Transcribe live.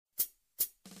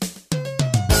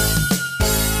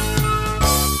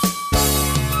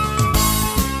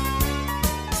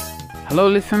Hello,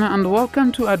 listener, and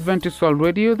welcome to Adventist World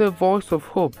Radio, the voice of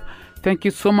hope. Thank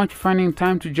you so much for finding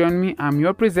time to join me. I'm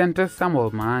your presenter,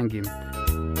 Samuel Maangi.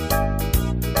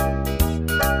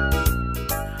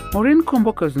 Maureen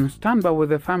Komboka is on standby with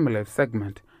the Family Life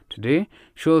segment. Today,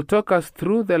 she will talk us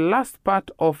through the last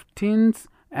part of teens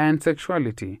and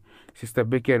sexuality. Sister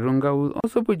Becky Runga will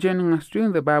also be joining us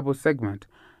during the Bible segment.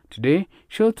 Today,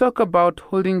 she'll talk about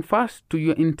holding fast to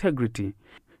your integrity.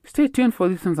 Stay tuned for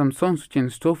this and some songs which are in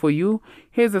store for you.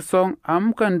 Here's the song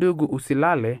Amka Ndugu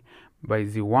Usilale by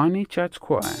Ziwani Church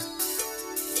Choir.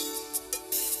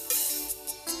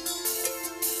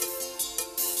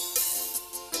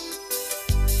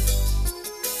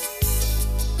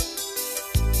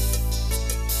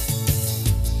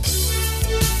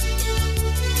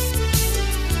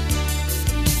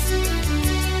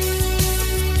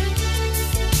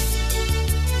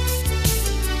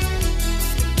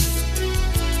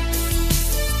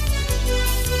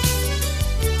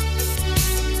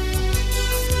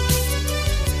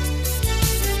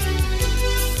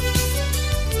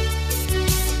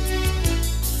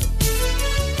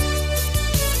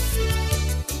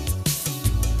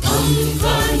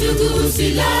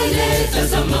 Usilale,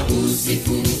 tazama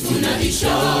usiku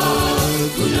unaisha,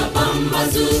 kuna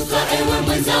pambazuka ewe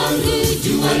mwenzangu,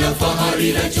 jua la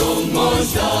fahari la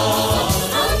chomoza.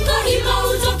 Amka ima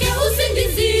utoke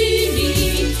usingizini,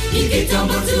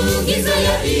 ikitambo tu giza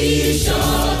yaisha,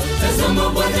 tazama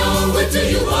Bwana wetu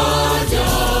yuaja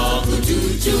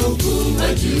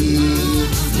kutuchukua juu.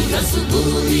 Ni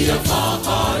asubuhi ya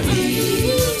fahari,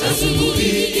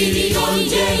 asubuhi iliyo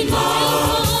njema,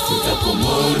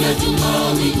 tutakumwona juu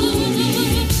mawinguni,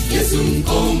 Yesu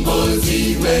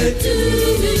mkombozi wetu,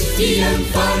 ndiye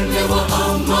mfalme wa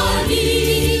amani,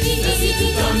 nasi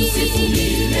tutamsifu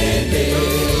milele.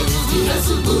 Ni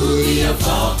asubuhi ya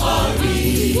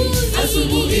fahari,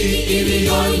 asubuhi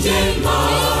iliyo njema,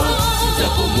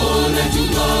 tutakumwona juu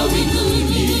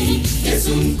mawinguni,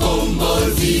 Yesu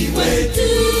mkombozi wetu,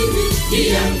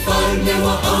 ndiye mfalme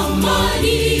wa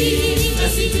amani,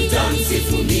 nasi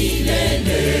tutamsifu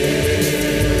milele.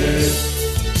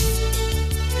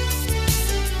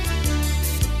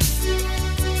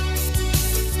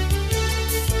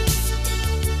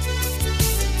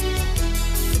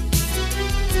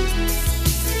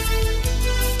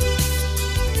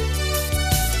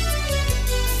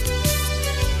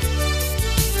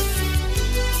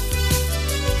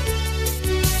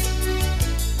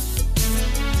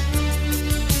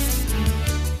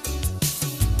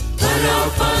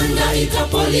 Parapanda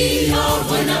itapolia,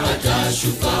 Bwana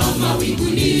atashuka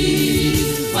mawinguni,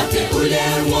 wateule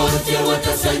wote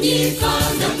watasanyika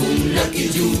na kumlaki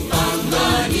juu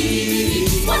angani.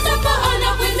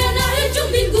 Watapaa kwenda naye juu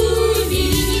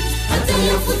mbinguni,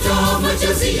 atayafuta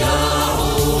machozi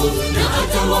yao na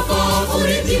atawapa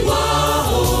urithi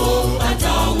wao,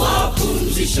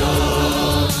 atawapumzisha.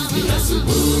 Ni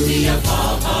asubuhi ya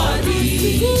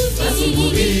fahari,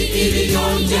 asubuhi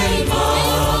iliyo njema,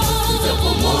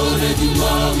 tutakumwona juu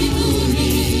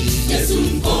mawinguni, Yesu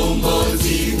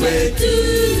mkombozi wetu,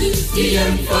 ndiye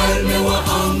mfalme wa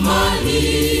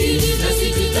amani,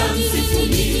 nasi tutamsifu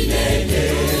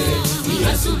milele. Ni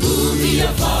asubuhi ya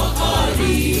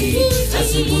fahari,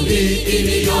 asubuhi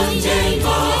iliyo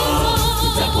njema,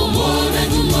 tutakumwona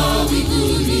juu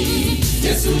mawinguni,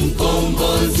 Yesu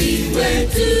mkombozi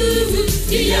wetu,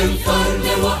 ndiye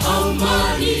mfalme wa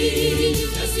amani,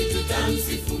 nasi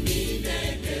tutamsifu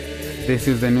milele. This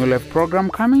is the New Life program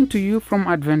coming to you from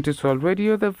Adventist World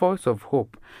Radio, the voice of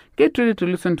hope. Get ready to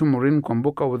listen to Maureen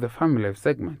Komboka with the Family Life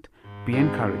segment. Be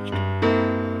encouraged.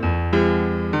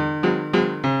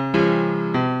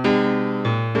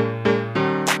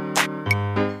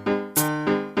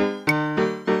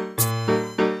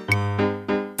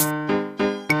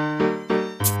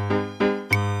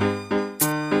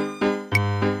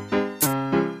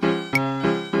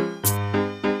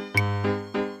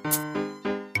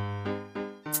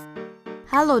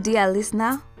 Hello dear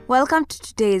listener, welcome to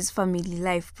today's Family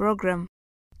Life program.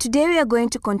 Today we are going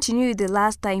to continue with the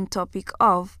last time topic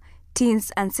of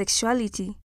teens and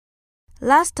sexuality.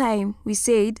 Last time we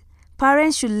said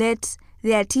parents should let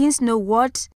their teens know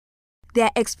what their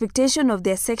expectation of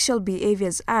their sexual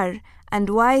behaviors are and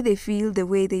why they feel the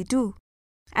way they do.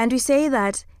 And we say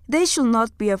that they should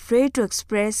not be afraid to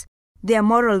express their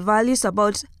moral values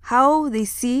about how they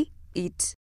see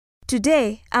it.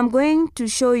 Today, I'm going to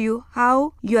show you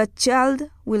how your child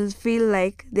will feel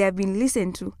like they have been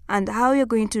listened to and how you're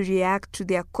going to react to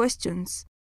their questions.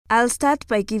 I'll start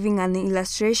by giving an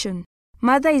illustration.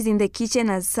 Mother is in the kitchen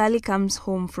as Sally comes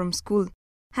home from school.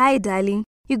 Hi, darling.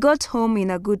 You got home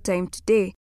in a good time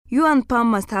today. You and Pam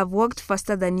must have walked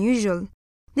faster than usual.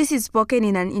 This is spoken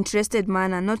in an interested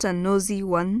manner, not a nosy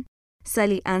one.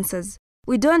 Sally answers,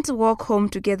 "We don't walk home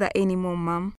together anymore,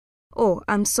 Mom." "Oh,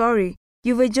 I'm sorry.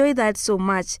 You've enjoyed that so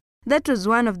much. That was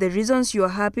one of the reasons you were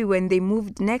happy when they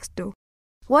moved next door.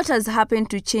 What has happened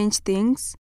to change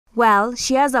things?" "Well,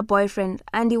 she has a boyfriend,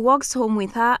 and he walks home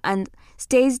with her and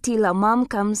stays till her mom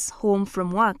comes home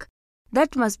from work.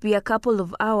 That must be a couple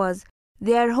of hours.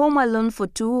 They are home alone for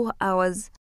 2 hours."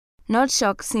 Not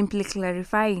shocked, simply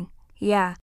clarifying.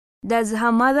 "Yeah. Does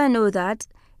her mother know that?"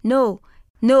 No,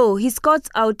 he scots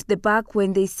out the back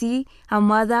when they see her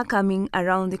mother coming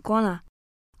around the corner."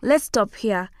 Let's stop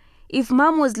here. If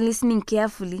Mom was listening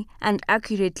carefully and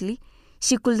accurately,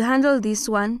 she could handle this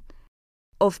one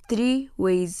of 3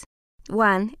 ways.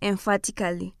 1.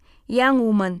 Emphatically. "Young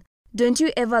woman, don't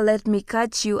you ever let me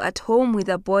catch you at home with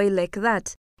a boy like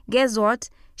that." Guess what?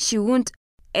 She won't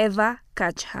ever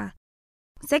catch her.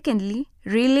 Secondly,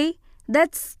 "Really?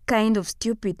 That's kind of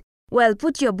stupid. Well,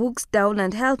 put your books down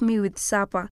and help me with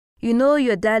supper. You know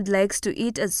your dad likes to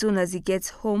eat as soon as he gets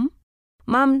home."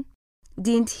 Mom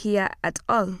didn't hear at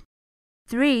all.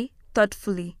 3.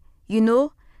 Thoughtfully. "You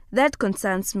know, that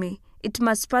concerns me. It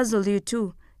must puzzle you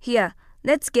too. Here,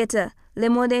 let's get a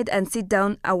lemonade and sit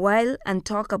down a while and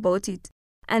talk about it.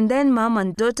 And then Mom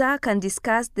and daughter can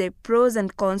discuss the pros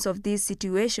and cons of this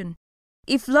situation.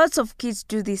 If lots of kids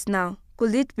do this now,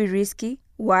 could it be risky?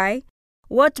 Why?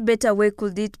 What better way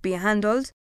could it be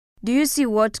handled? Do you see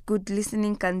what good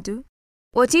listening can do?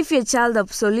 What if your child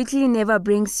absolutely never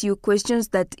brings you questions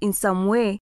that in some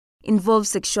way involve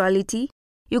sexuality?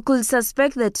 You could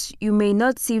suspect that you may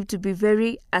not seem to be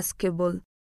very askable.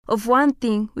 Of one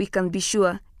thing we can be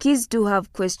sure, kids do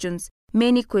have questions,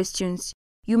 many questions.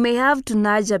 You may have to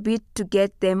nudge a bit to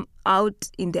get them out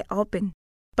in the open.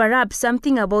 Perhaps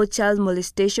something about child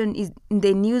molestation in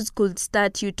the news could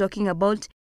start you talking about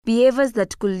behaviors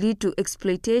that could lead to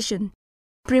exploitation.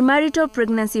 Premarital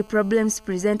pregnancy problems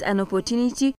present an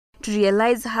opportunity to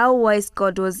realize how wise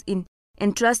God was in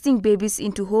entrusting babies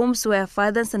into homes where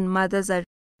fathers and mothers are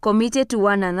committed to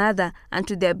one another and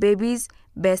to their babies'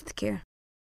 best care.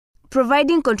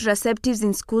 Providing contraceptives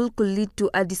in school could lead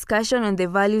to a discussion on the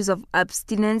values of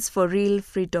abstinence for real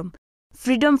freedom.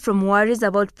 Freedom from worries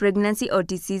about pregnancy or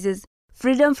diseases.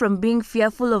 Freedom from being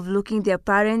fearful of looking their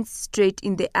parents straight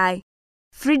in the eye.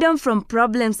 Freedom from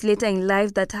problems later in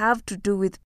life that have to do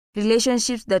with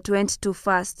relationships that went too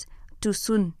fast, too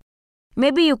soon.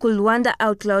 Maybe you could wonder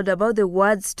out loud about the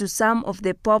words to some of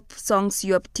the pop songs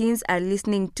your teens are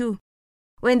listening to.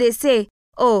 When they say,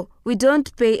 "Oh, we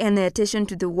don't pay any attention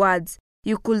to the words,"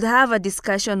 you could have a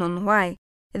discussion on why.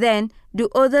 Then, do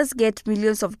others get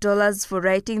millions of dollars for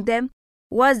writing them?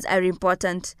 Words are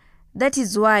important. That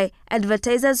is why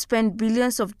advertisers spend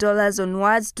billions of dollars on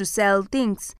words to sell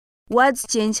things. Words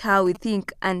change how we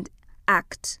think and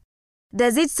act.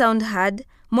 Does it sound hard?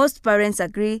 Most parents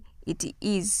agree it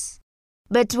is.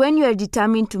 But when you are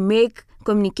determined to make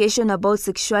communication about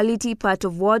sexuality part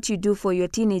of what you do for your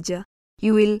teenager,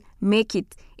 you will make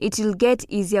it. It will get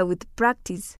easier with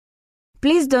practice.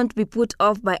 Please don't be put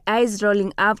off by eyes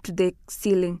rolling up to the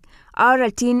ceiling or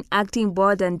a teen acting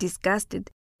bored and disgusted.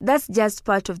 That's just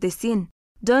part of the scene.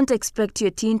 Don't expect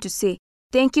your teen to say,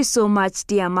 "Thank you so much,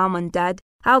 dear Mom and Dad.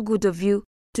 How good of you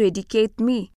to educate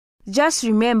me." Just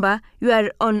remember, you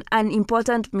are on an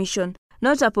important mission,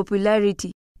 not a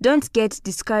popularity. Don't get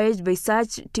discouraged by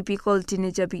such typical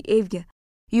teenager behavior.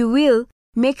 You will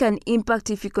make an impact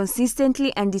if you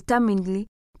consistently and determinedly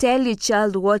tell your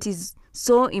child what is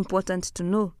so important to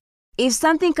know. If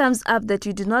something comes up that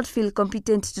you do not feel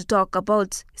competent to talk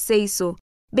about, say so.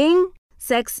 Being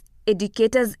sex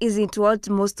educators isn't what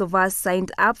most of us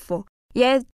signed up for.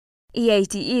 Yet, here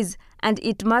it is, and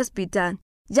it must be done.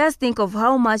 Just think of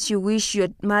how much you wish your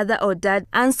mother or dad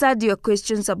answered your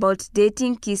questions about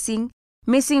dating, kissing,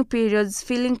 missing periods,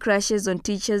 feeling crushes on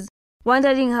teachers,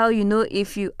 wondering how you know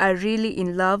if you are really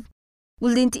in love.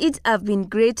 Wouldn't it have been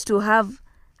great to have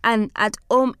an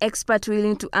at-home expert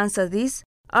willing to answer this,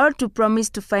 or to promise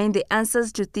to find the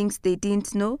answers to things they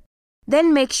didn't know?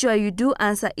 Then make sure you do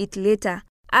answer it later.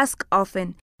 Ask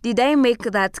often. Did I make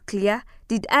that clear?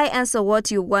 Did I answer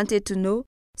what you wanted to know?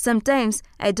 Sometimes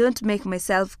I don't make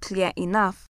myself clear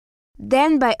enough.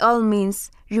 Then by all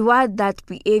means, reward that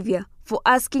behavior for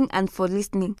asking and for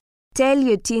listening. Tell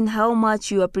your teen how much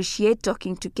you appreciate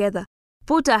talking together.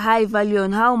 Put a high value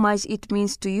on how much it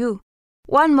means to you.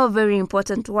 One more very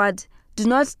important word. Do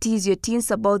not tease your teens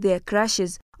about their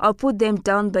crushes or put them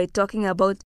down by talking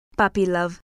about puppy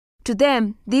love. To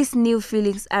them, these new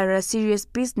feelings are a serious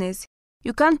business.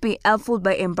 You can't be helpful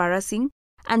by embarrassing,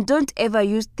 and don't ever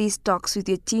use these talks with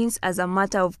your teens as a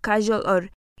matter of casual or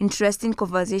interesting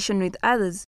conversation with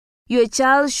others. Your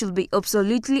child should be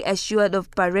absolutely assured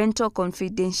of parental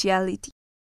confidentiality.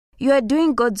 You are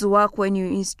doing God's work when you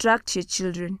instruct your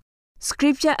children.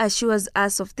 Scripture assures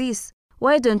us of this.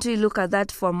 Why don't we look at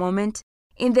that for a moment?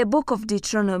 In the book of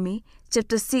Deuteronomy,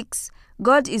 chapter 6,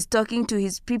 God is talking to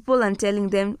his people and telling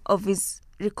them of his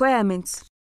requirements.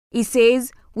 He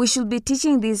says, we should be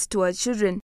teaching this to our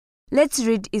children. Let's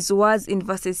read his words in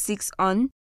verses 6 on.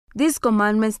 These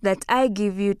commandments that I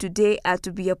give you today are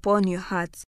to be upon your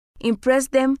hearts. Impress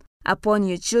them upon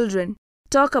your children.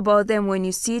 Talk about them when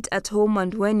you sit at home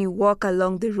and when you walk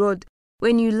along the road,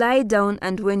 when you lie down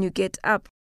and when you get up.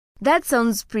 That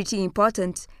sounds pretty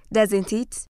important, doesn't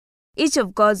it? Each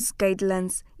of God's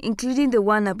guidelines, including the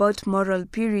one about moral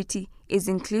purity, is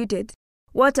included.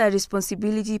 What a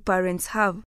responsibility parents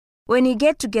have. When we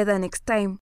get together next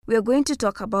time, we are going to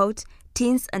talk about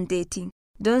teens and dating.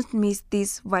 Don't miss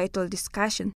this vital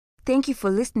discussion. Thank you for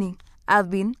listening.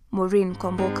 I've been Maureen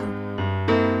Komboka.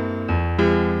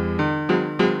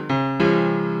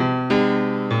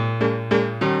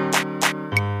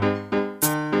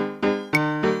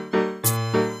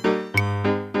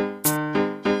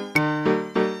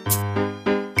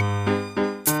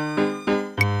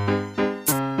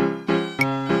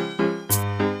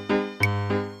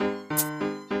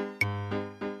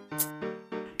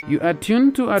 You are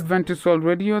tuned to Adventist World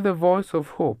Radio, the voice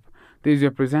of hope. This is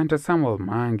your presenter, Samuel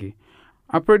Mangi.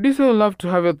 Our producer would love to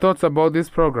have your thoughts about this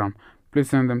program.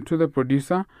 Please send them to the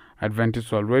producer, Adventist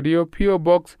World Radio, P.O.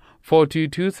 Box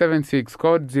 42276,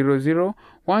 code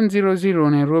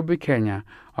 00100, Nairobi, Kenya,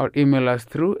 or email us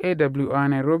through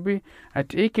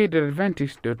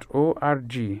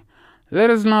awrnairobi@ak.adventist.org. Let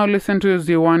us now listen to the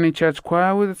Ziwani Church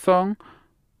Choir with the song,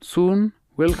 Soon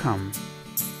Will Come.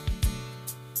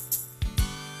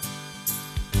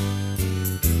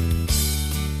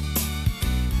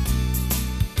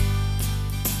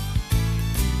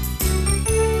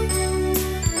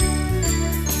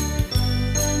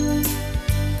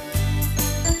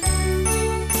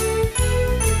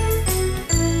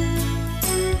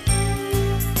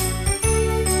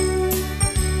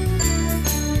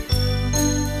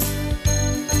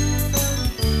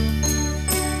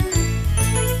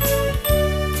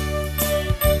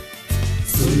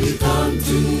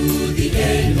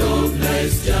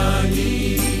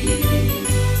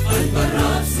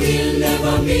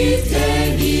 Meet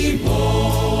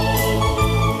anymore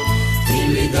till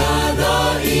we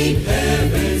gather in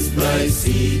heaven's bright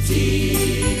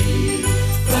city,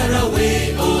 far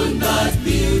away on that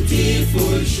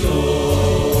beautiful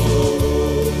shore.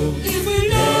 If we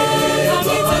never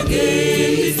meet again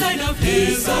this side of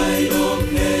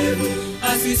heaven,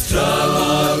 as we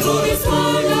struggle through this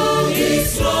world and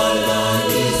this world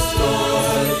and this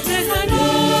world, there's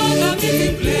another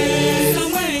meeting place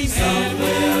somewhere in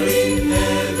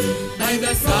heaven, by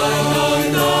the side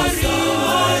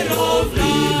of the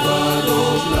river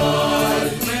of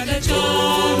life, where the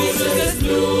charming roses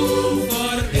bloom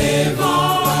forever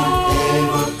and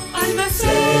ever, and the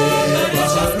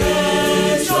celebration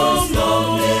reigns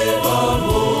long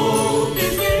evermore.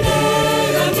 If we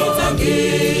never meet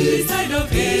again this side of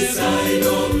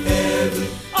heaven,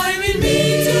 I will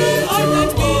meet you on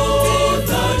that beautiful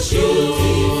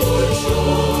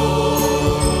shore.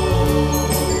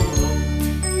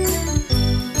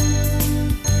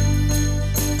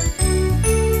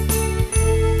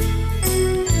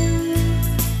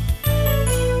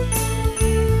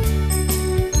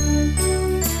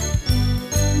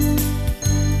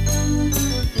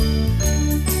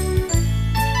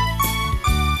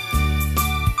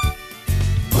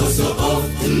 So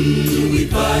often we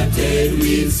parted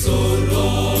with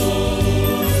sorrow,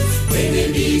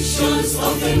 benedictions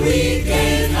often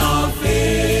weaken our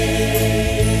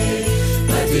faith,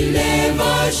 but we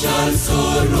never shall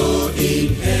sorrow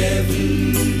in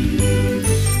heaven.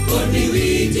 God be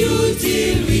with you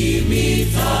till we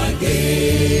meet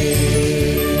again.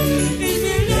 If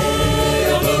we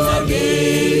never meet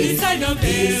again inside of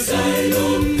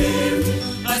heaven,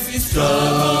 as we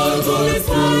struggle through this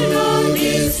world and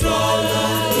this world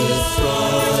and this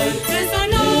world, there's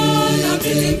another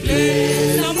meeting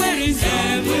place somewhere in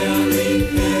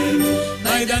heaven,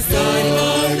 by the side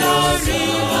of the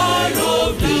river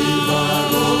of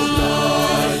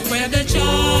life, where the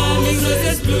charming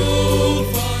roses bloom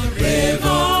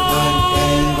forever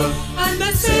and ever, and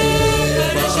the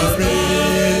celebration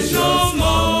reigns no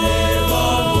more.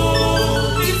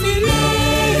 If we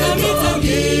never meet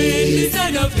again this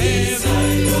side of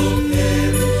heaven,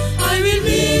 I will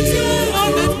meet you on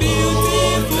that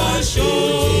beautiful shore.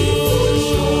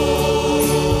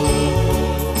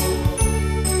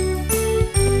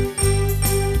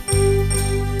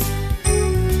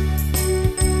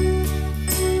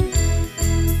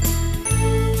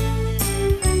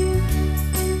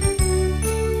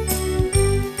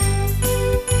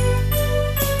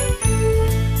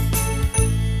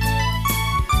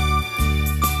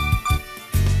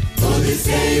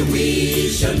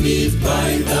 shall meet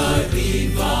by the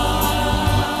river,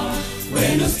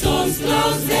 when no storms,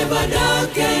 clouds never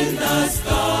darken the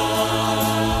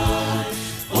sky.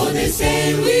 Oh, the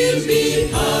saint will be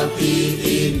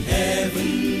happy in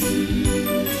heaven,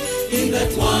 in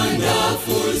that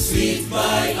wonderful sweet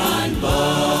by and by.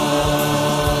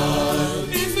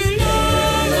 If we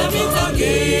never meet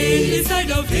again this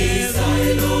side of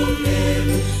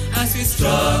heaven, as we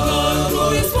struggle through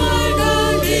this world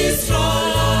and this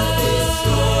strife,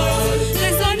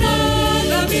 there's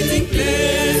another meeting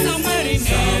place somewhere in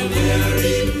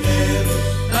heaven,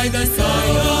 by the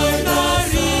side of the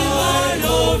river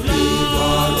of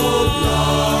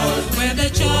life, where the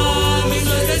charming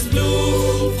roses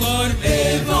bloom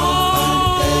forever,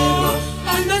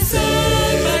 and the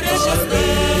separation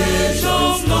ends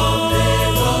no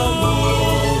more.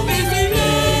 If we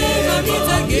never meet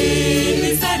again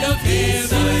this side of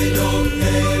heaven,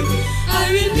 I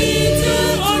will meet you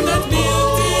on that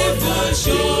beautiful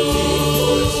shore.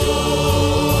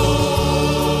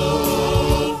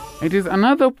 It is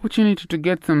another opportunity to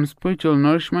get some spiritual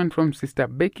nourishment from Sister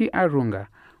Becky Arunga.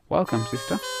 Welcome,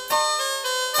 sister.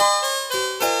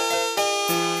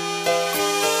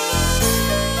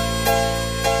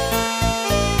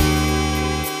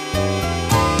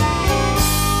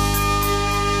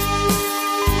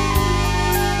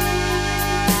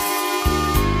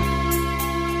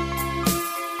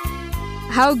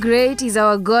 How great is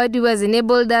our God, who has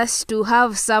enabled us to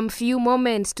have some few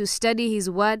moments to study His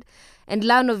Word and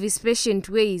learn of His patient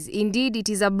ways. Indeed, it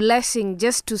is a blessing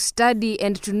just to study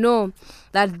and to know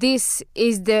that this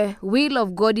is the will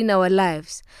of God in our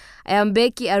lives. I am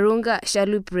Becky Arunga. Shall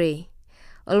we pray?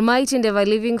 Almighty and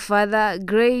ever-living Father,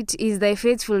 great is Thy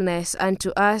faithfulness unto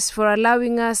us for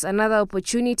allowing us another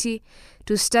opportunity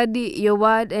to study Your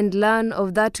Word and learn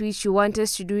of that which You want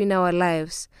us to do in our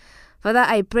lives. Father,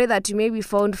 I pray that we may be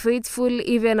found faithful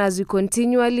even as we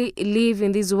continually live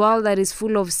in this world that is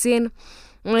full of sin.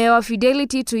 May our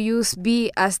fidelity to You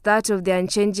be as that of the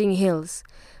unchanging hills.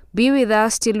 Be with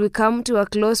us till we come to a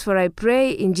close, for I pray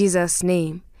in Jesus'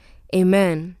 name.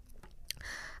 Amen.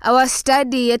 Our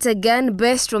study yet again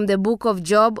based from the book of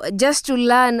Job, just to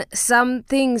learn some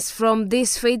things from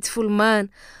this faithful man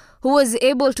who was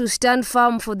able to stand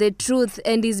firm for the truth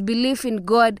and his belief in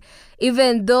God,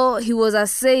 even though he was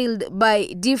assailed by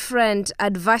different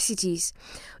adversities.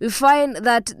 We find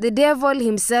that the devil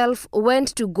himself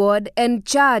went to God and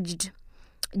charged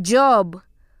Job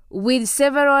with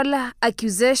several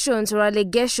accusations or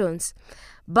allegations.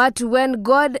 But when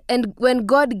God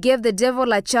gave the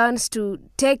devil a chance to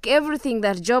take everything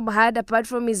that Job had apart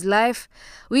from his life,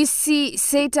 we see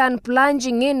Satan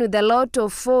plunging in with a lot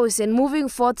of force and moving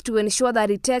forth to ensure that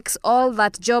he takes all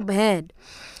that Job had.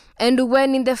 And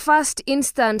when in the first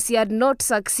instance he had not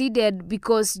succeeded,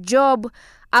 because Job,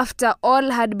 after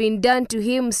all had been done to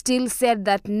him, still said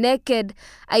that naked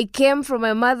I came from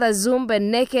my mother's womb, and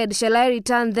naked shall I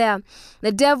return there,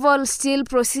 the devil still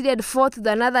proceeded forth with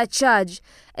another charge,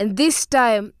 and this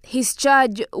time his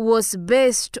charge was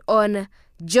based on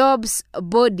Job's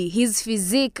body, his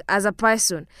physique as a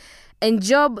person. And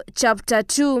Job chapter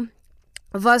 2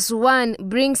 verse 1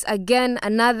 brings again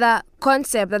another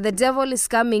concept that the devil is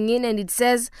coming in, and it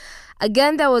says,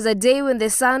 "Again there was a day when the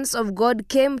sons of God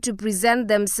came to present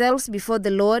themselves before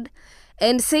the Lord,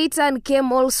 and Satan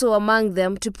came also among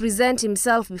them to present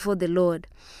himself before the Lord.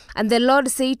 And the Lord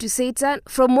said to Satan,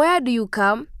 From where do you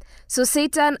come? So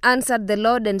Satan answered the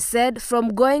Lord and said,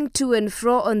 From going to and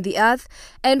fro on the earth,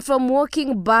 and from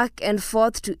walking back and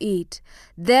forth to eat.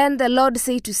 Then the Lord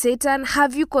said to Satan,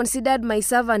 Have you considered my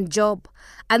servant Job?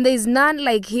 And there is none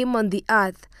like him on the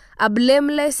earth, a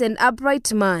blameless and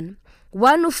upright man,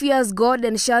 one who fears God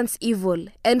and shuns evil,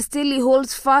 and still he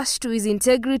holds fast to his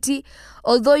integrity,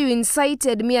 although you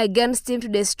incited me against him to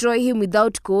destroy him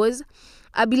without cause."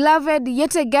 Beloved,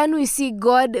 yet again we see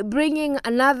God bringing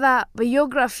another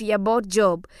biography about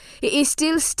Job. He is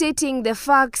still stating the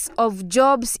facts of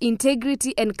Job's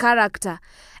integrity and character.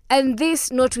 And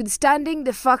this notwithstanding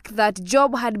the fact that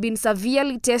Job had been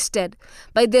severely tested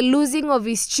by the losing of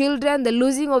his children, the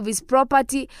losing of his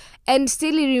property, and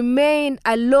still he remained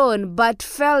alone but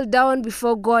fell down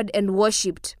before God and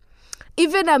worshipped.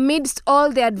 Even amidst all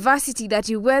the adversity that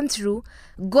he went through,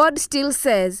 God still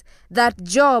says that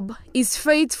Job is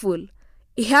faithful,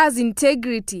 he has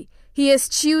integrity, he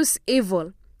eschews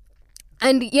evil.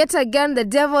 And yet again the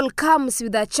devil comes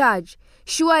with a charge.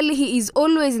 Surely he is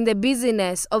always in the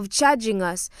business of charging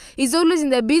us. He's always in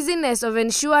the business of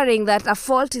ensuring that a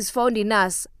fault is found in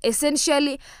us,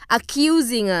 essentially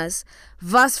accusing us.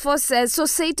 Verse 4 says, So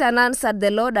Satan answered the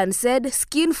Lord and said,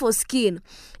 Skin for skin.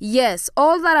 Yes,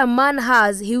 all that a man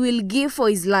has he will give for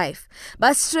his life.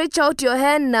 But stretch out your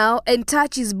hand now and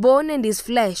touch his bone and his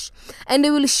flesh, and he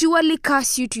will surely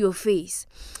curse you to your face.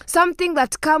 Something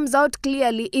that comes out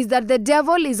clearly is that the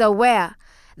devil is aware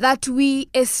that we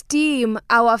esteem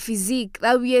our physique,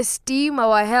 that we esteem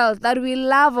our health, that we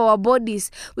love our bodies.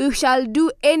 We shall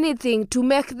do anything to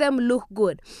make them look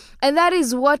good. And that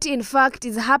is what in fact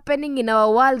is happening in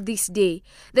our world this day.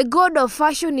 The god of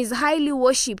fashion is highly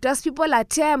worshipped as people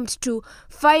attempt to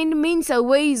find means and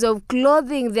ways of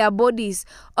clothing their bodies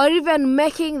or even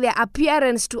making their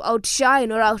appearance to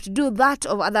outshine or outdo that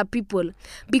of other people.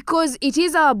 Because it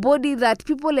is our body that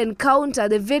people encounter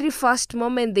the very first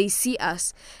moment they see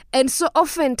us. And so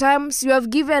oftentimes you have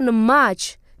given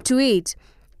much to it.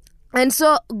 And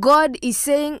so God is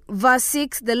saying, verse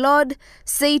 6, the Lord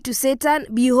said to Satan,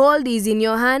 Behold, he is in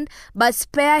your hand, but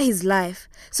spare his life.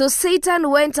 So Satan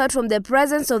went out from the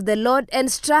presence of the Lord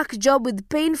and struck Job with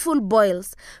painful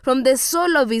boils, from the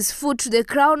sole of his foot to the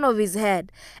crown of his head.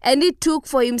 And he took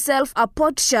for himself a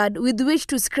potsherd with which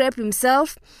to scrape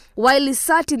himself, while he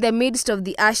sat in the midst of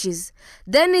the ashes.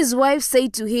 Then his wife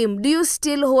said to him, Do you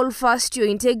still hold fast your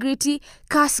integrity?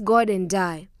 Curse God and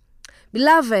die.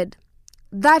 Beloved,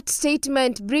 that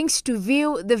statement brings to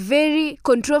view the very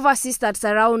controversies that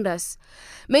surround us.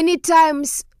 Many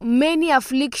times, many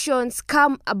afflictions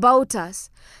come about us.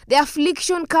 The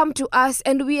affliction come to us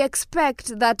and we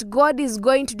expect that God is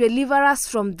going to deliver us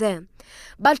from them.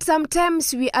 But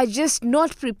sometimes we are just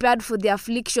not prepared for the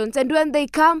afflictions, and when they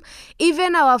come,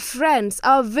 even our friends,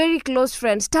 our very close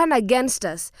friends, turn against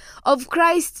us. Of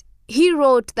Christ, he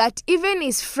wrote that even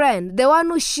his friend, the one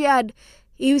who shared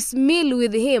his meal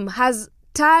with him, has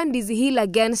turned his heel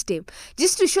against him,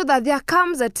 just to show that there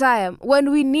comes a time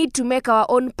when we need to make our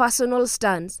own personal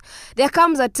stance. There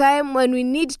comes a time when we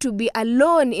need to be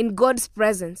alone in God's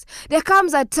presence. There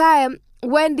comes a time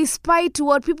when, despite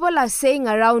what people are saying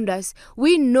around us,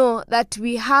 we know that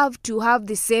we have to have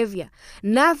the Savior,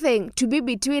 nothing to be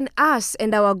between us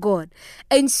and our God.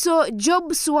 And so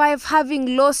Job's wife,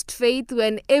 having lost faith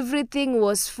when everything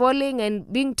was falling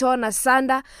and being torn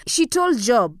asunder, she told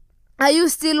Job, Are you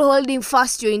still holding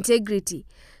fast your integrity?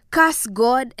 Curse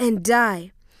God and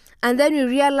die. And then we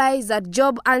realize that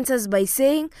Job answers by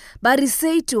saying, But he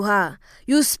said to her,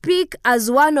 You speak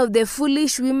as one of the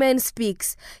foolish women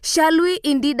speaks. Shall we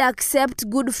indeed accept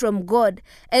good from God?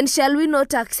 And shall we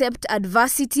not accept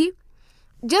adversity?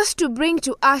 Just to bring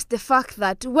to us the fact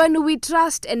that when we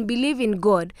trust and believe in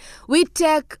God, we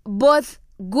take both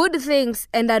good things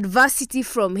and adversity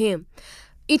from him.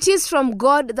 It is from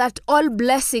God that all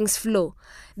blessings flow.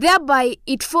 Thereby,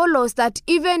 it follows that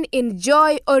even in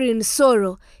joy or in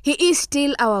sorrow, he is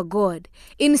still our God.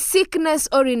 In sickness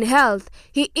or in health,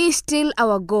 he is still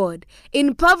our God.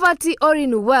 In poverty or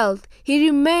in wealth, he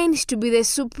remains to be the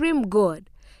supreme God.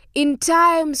 In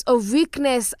times of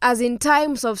weakness as in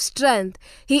times of strength,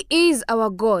 he is our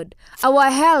God, our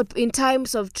help in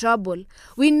times of trouble.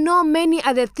 We know many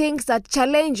other things that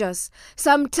challenge us.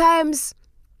 Sometimes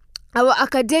our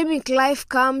academic life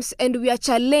comes and we are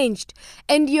challenged,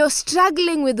 and you're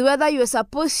struggling with whether you're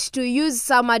supposed to use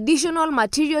some additional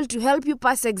material to help you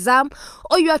pass exam,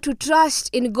 or you are to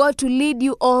trust in God to lead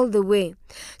you all the way.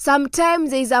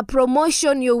 Sometimes there is a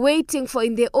promotion you're waiting for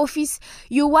in the office.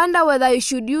 You wonder whether you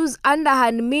should use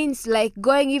underhand means like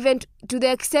going even to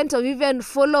the extent of even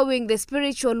following the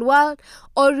spiritual world,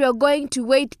 or you're going to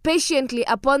wait patiently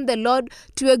upon the Lord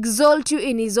to exalt you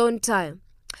in his own time.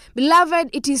 Beloved,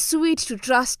 it is sweet to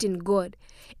trust in God.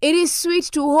 It is sweet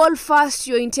to hold fast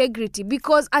your integrity,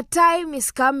 because a time is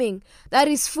coming that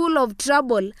is full of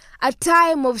trouble, a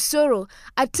time of sorrow,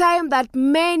 a time that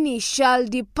many shall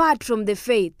depart from the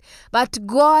faith. But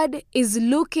God is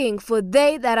looking for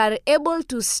they that are able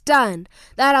to stand,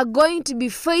 that are going to be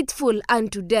faithful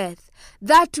unto death.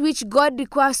 That which God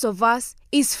requires of us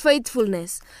is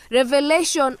faithfulness.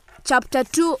 Revelation chapter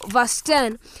 2 verse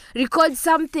 10 records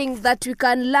something that we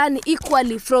can learn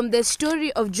equally from the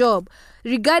story of Job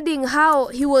regarding how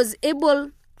he was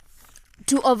able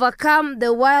to overcome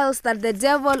the wiles that the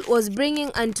devil was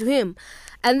bringing unto him.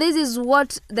 And this is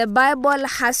what the Bible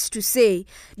has to say.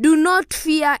 Do not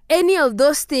fear any of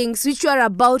those things which you are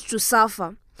about to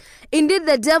suffer. Indeed,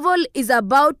 the devil is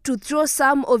about to throw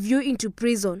some of you into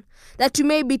prison, that you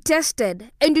may be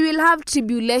tested, and you will have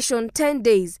tribulation 10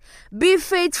 days. Be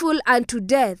faithful unto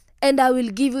death, and I will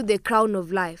give you the crown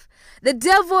of life. The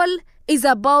devil is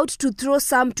about to throw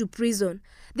some to prison.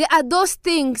 There are those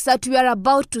things that we are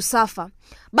about to suffer.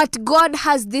 But God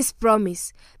has this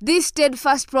promise, this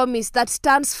steadfast promise that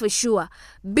stands for sure.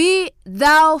 Be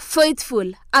thou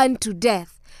faithful unto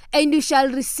death, and you shall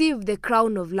receive the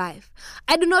crown of life.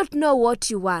 I do not know what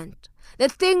you want. The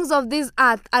things of this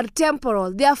earth are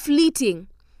temporal. They are fleeting.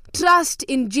 Trust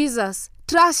in Jesus.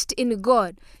 Trust in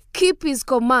God. Keep his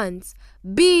commands.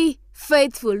 Be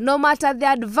faithful. No matter the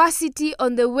adversity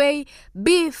on the way,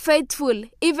 be faithful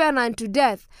even unto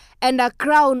death, and a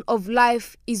crown of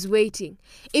life is waiting.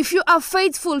 If you are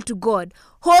faithful to God,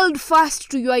 hold fast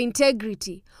to your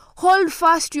integrity. Hold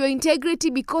fast to your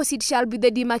integrity, because it shall be the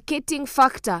demarcating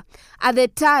factor at the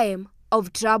time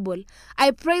of trouble. I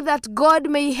pray that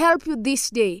God may help you this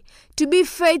day to be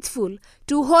faithful,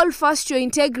 to hold fast to your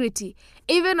integrity,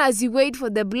 even as you wait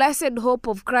for the blessed hope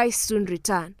of Christ's soon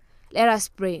return. Let us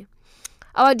pray.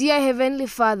 Our dear Heavenly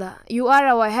Father, you are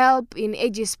our help in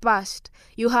ages past.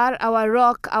 You are our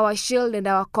rock, our shield, and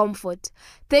our comfort.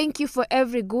 Thank you for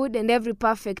every good and every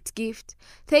perfect gift.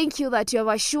 Thank you that you have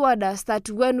assured us that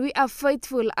when we are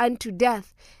faithful unto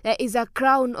death, there is a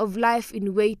crown of life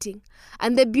in waiting.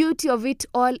 And the beauty of it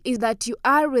all is that you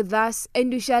are with us,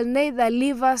 and you shall neither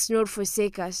leave us nor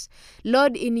forsake us.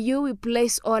 Lord, in you we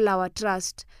place all our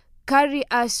trust. Carry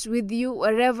us with you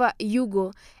wherever you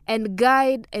go, and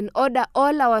guide and order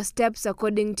all our steps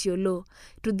according to your law.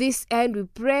 To this end we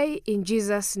pray in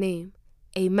Jesus' name.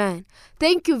 Amen.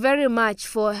 Thank you very much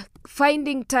for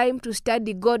finding time to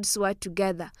study God's word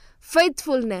together.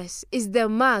 Faithfulness is the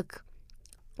mark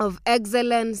of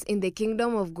excellence in the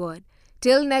kingdom of God.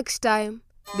 Till next time,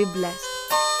 be blessed.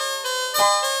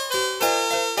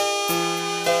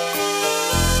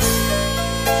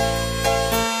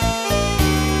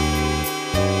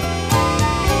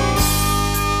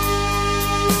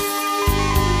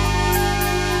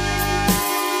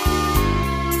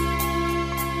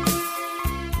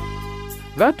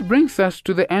 That brings us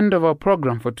to the end of our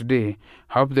program for today.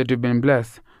 Hope that you've been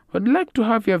blessed. Would like to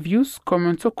have your views,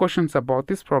 comments, or questions about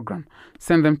this program.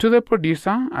 Send them to the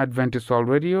producer, Adventist World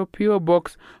Radio, PO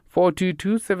Box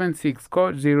 42276,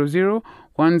 code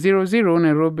 00100,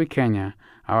 Nairobi, Kenya.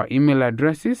 Our email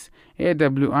address is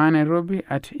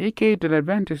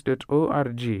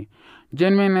awrnairobi@ak.adventist.org.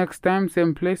 Join me next time,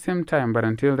 same place, same time. But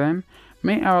until then,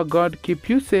 may our God keep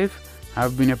you safe.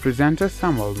 I've been a presenter,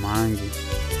 Samuel Maangi.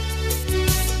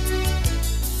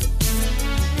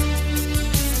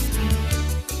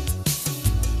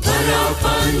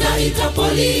 Parapanda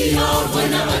itapolia,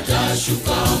 Bwana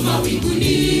atashuka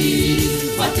mawinguni.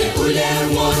 Wateule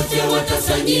wote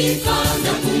watasanyika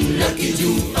na kumlaki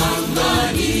juu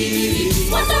angani.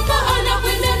 Watapanda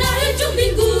kwenda naye juu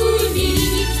mbinguni.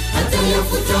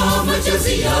 Atayafuta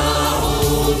machozi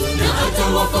yao na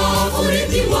atawapa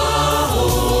urithi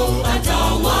wao.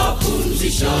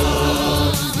 Atawapumzisha.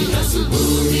 Ni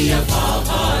asubuhi ya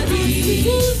fahari,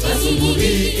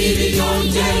 asubuhi iliyo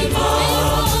njema.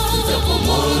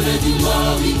 Tutapomwona juu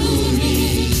mawinguni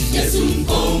Yesu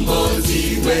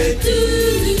mkombozi wetu,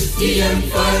 ndiye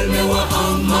mfalme wa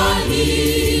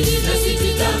amani, nasi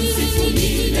tutamsifu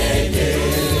milele.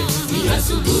 Ni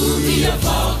asubuhi ya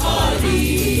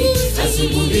fahari,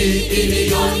 asubuhi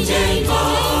iliyo njema.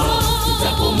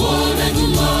 Tutapomwona juu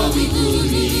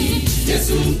mawinguni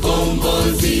Yesu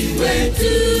mkombozi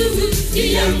wetu,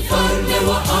 ndiye mfalme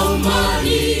wa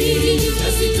amani,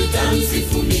 nasi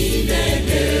tutamsifu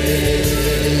milele.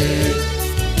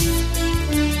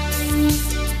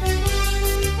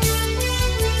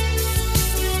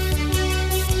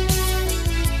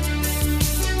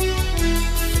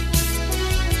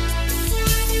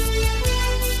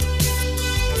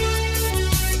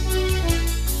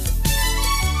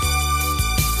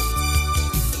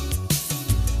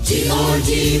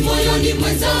 Jioji moyoni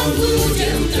mwenzangu, je,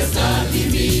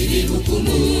 utastahimili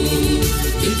hukumu?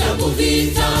 Vitabu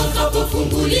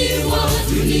vitakapofunguliwa,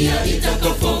 dunia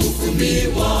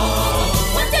itakapohukumiwa,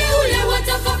 wateule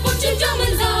watakapochinjwa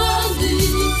mwenzangu,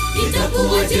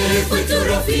 itakuwaje kwetu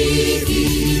rafiki?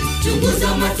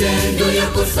 Chunguza matendo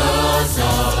yako sasa,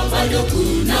 bado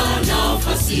kuna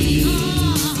nafasi.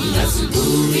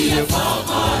 Asubuhi ya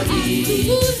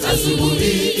fahari,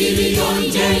 asubuhi iliyo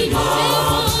njema.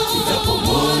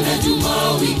 Tutapomwona juu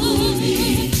mawinguni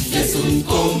Yesu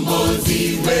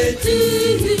mkombozi wetu,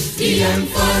 ndiye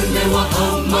mfalme wa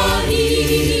amani,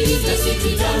 nasi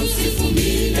tutamsifu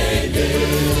milele.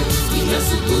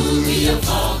 Asubuhi ya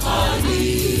fahari,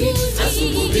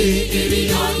 asubuhi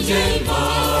iliyo njema.